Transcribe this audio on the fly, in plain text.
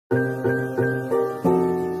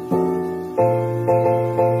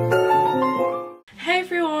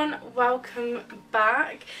Welcome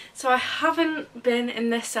back. So I haven't been in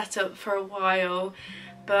this setup for a while,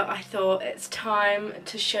 but I thought it's time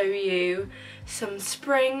to show you some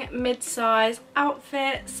spring mid-size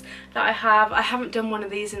outfits that I have. I haven't done one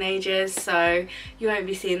of these in ages, so you won't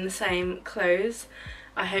be seeing the same clothes.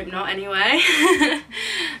 I hope not anyway.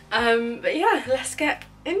 But yeah, let's get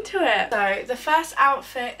into it. So the first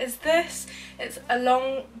outfit is this. It's a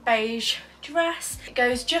long beige dress. It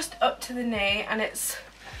goes just up to the knee and it's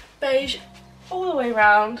beige all the way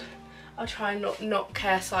around. I'll try and not knock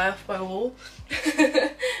KSI off my wall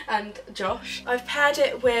and Josh. I've paired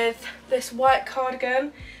it with this white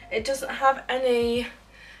cardigan. It doesn't have any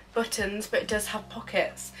buttons, but it does have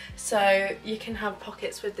pockets, so you can have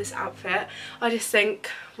pockets with this outfit. I just think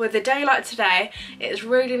with a day like today, it's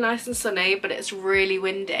really nice and sunny, but it's really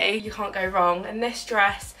windy. You can't go wrong. And this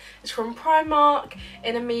dress is from Primark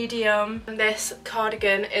in a medium, and this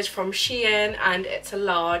cardigan is from Shein and it's a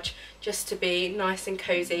large, just to be nice and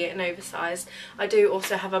cozy and oversized. I do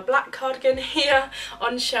also have a black cardigan here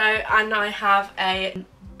on show, and I have a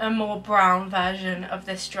more brown version of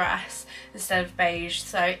this dress instead of beige,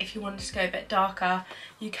 so if you wanted to go a bit darker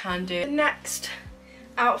you can do. The next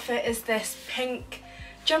outfit is this pink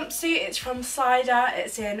jumpsuit. It's from Cider.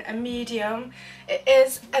 It's in a medium. It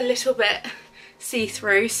is a little bit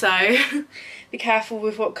see-through, so be careful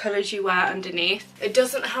with what colours you wear underneath. It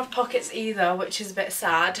doesn't have pockets either, which is a bit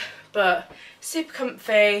sad, but super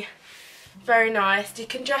comfy, very nice. You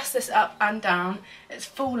can dress this up and down. It's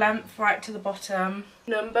full length right to the bottom.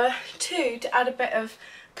 Number 2, to add a bit of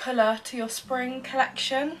colour to your spring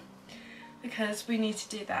collection, because we need to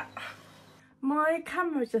do that. My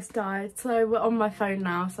camera just died, so we're on my phone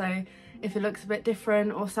now, so if it looks a bit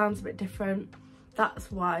different or sounds a bit different,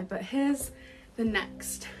 that's why. But here's the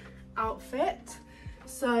next outfit.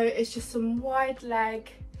 So it's just some wide leg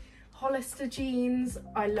Hollister jeans.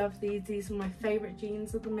 I love these are my favourite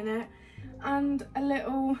jeans at the minute, and a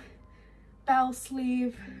little bell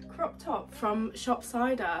sleeve crop top from Shop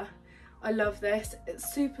Cider. I love this.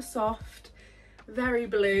 It's super soft, very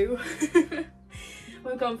blue.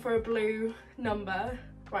 We've gone for a blue number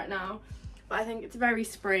right now, but I think it's very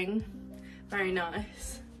spring, very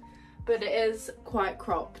nice. But it is quite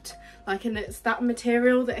cropped, like, and it's that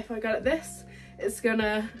material that if I go like this, it's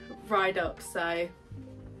gonna ride up, so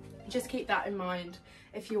just keep that in mind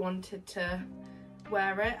if you wanted to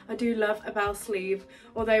wear it. I do love a bell sleeve,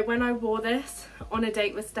 although when I wore this on a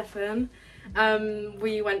date with Stephen,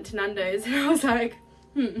 we went to Nando's and I was like,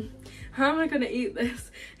 how am I gonna eat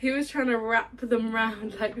this? He was trying to wrap them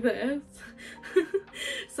round like this.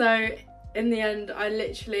 So in the end I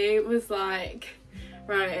literally was like,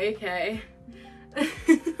 right, okay.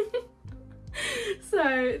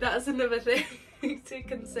 So that's another thing to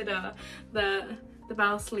consider, the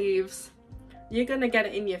bell sleeves. You're gonna get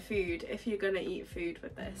it in your food if you're gonna eat food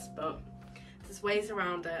with this, but there's ways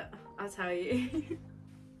around it, I'll tell you.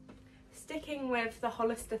 Sticking with the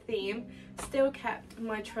Hollister theme, still kept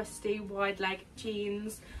my trusty wide leg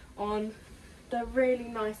jeans on. They're really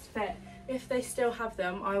nice fit. If they still have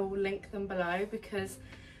them, I will link them below, because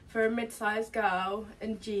for a mid-sized girl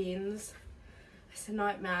in jeans, it's a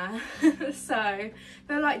nightmare. So I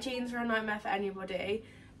feel like jeans are a nightmare for anybody,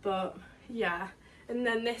 but yeah. And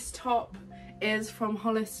then this top is from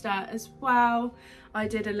Hollister as well. I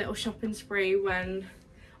did a little shopping spree when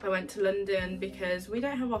I went to London, because we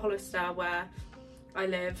don't have a Hollister where I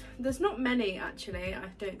live. There's not many actually, I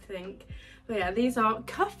don't think. But yeah, these are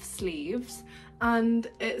cuff sleeves, and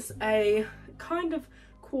it's a kind of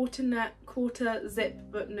quarter zip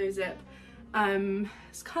but no zip.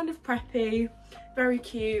 It's kind of preppy, very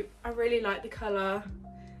cute. I really like the colour,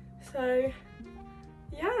 so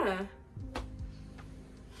yeah.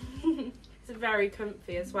 It's very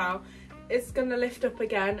comfy as well. It's gonna lift up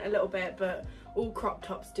again a little bit, but all crop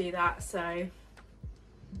tops do that, so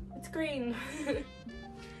it's green.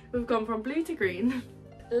 We've gone from blue to green.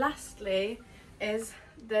 Lastly is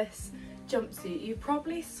this jumpsuit. You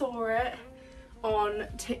probably saw it on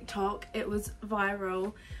TikTok, it was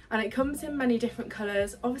viral, and it comes in many different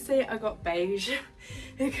colours. Obviously I got beige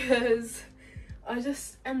because I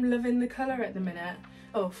just am loving the colour at the minute,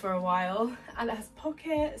 for a while. And it has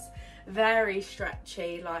pockets, very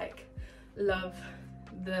stretchy, like, love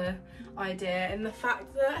the idea, and the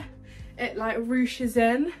fact that it like ruches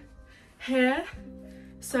in here,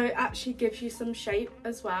 so it actually gives you some shape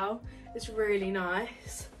as well. It's really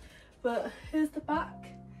nice. But here's the back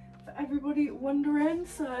for everybody wondering.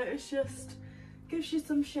 So it's just gives you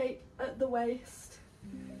some shape at the waist,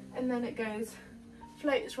 and then it goes,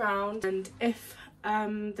 floats round. And if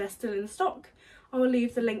they're still in stock. I will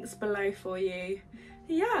leave the links below for you.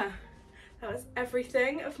 Yeah, that was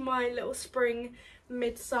everything of my little spring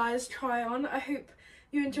mid-size try on. I hope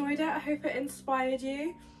you enjoyed it. I hope it inspired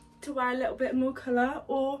you to wear a little bit more colour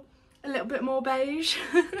or a little bit more beige.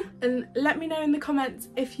 And let me know in the comments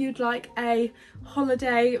if you'd like a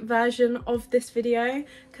holiday version of this video,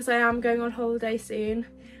 because I am going on holiday soon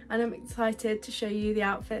and I'm excited to show you the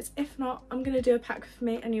outfits. If not, I'm going to do a pack with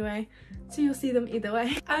me anyway, so you'll see them either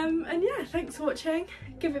way. And yeah, thanks for watching.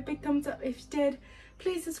 Give it a big thumbs up if you did.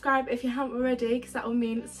 Please subscribe if you haven't already, because that will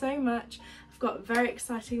mean so much. I've got very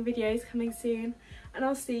exciting videos coming soon, and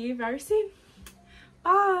I'll see you very soon.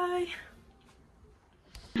 Bye!